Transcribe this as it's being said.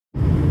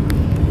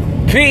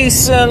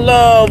Peace and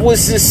love.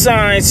 What's the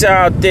science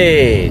out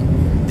there?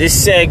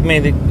 This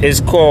segment is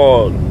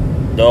called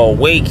the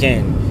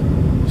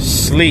Awaken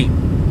Sleep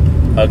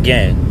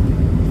Again.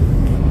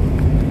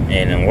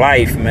 And in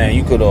life, man,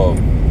 you could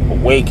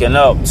awaken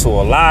up to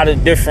a lot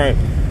of different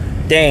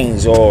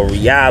things or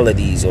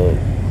realities, or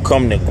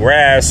come to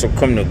grasp or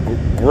come to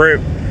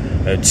grip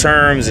in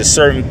terms of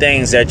certain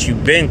things that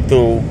you've been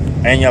through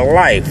in your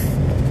life.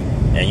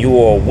 And you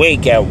will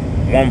awake at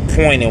one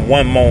point in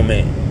one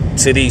moment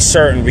to these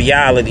certain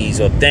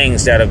realities or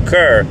things that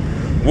occur,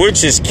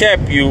 which has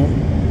kept you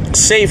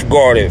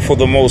safeguarded for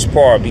the most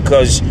part,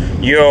 because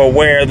you're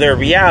aware of their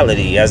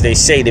reality. As they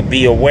say, to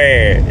be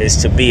aware is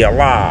to be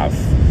alive.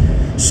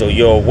 So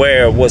you're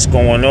aware of what's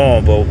going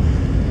on.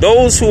 But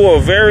those who are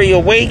very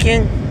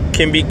awakened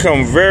can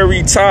become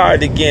very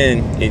tired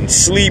again and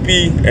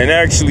sleepy and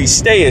actually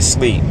stay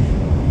asleep,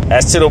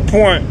 as to the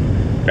point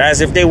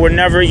as if they were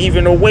never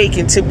even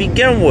awakened to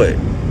begin with.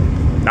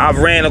 I've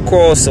ran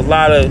across a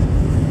lot of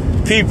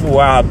people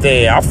out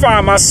there. I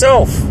find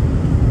myself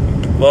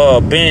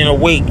being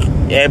awake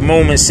at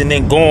moments and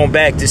then going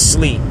back to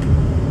sleep.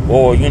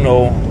 Or,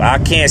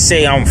 I can't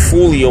say I'm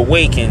fully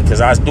awakened,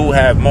 because I do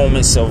have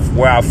moments of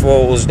where I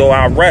feel as though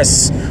I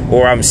rest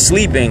or I'm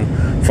sleeping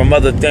from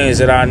other things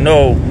that I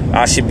know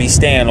I should be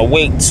staying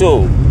awake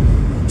to.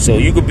 So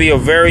you could be a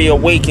very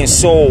awakened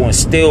soul and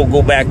still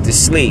go back to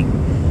sleep.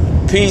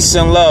 Peace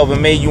and love,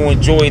 and may you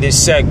enjoy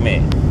this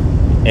segment.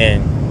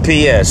 And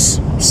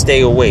P.S.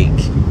 Stay awake.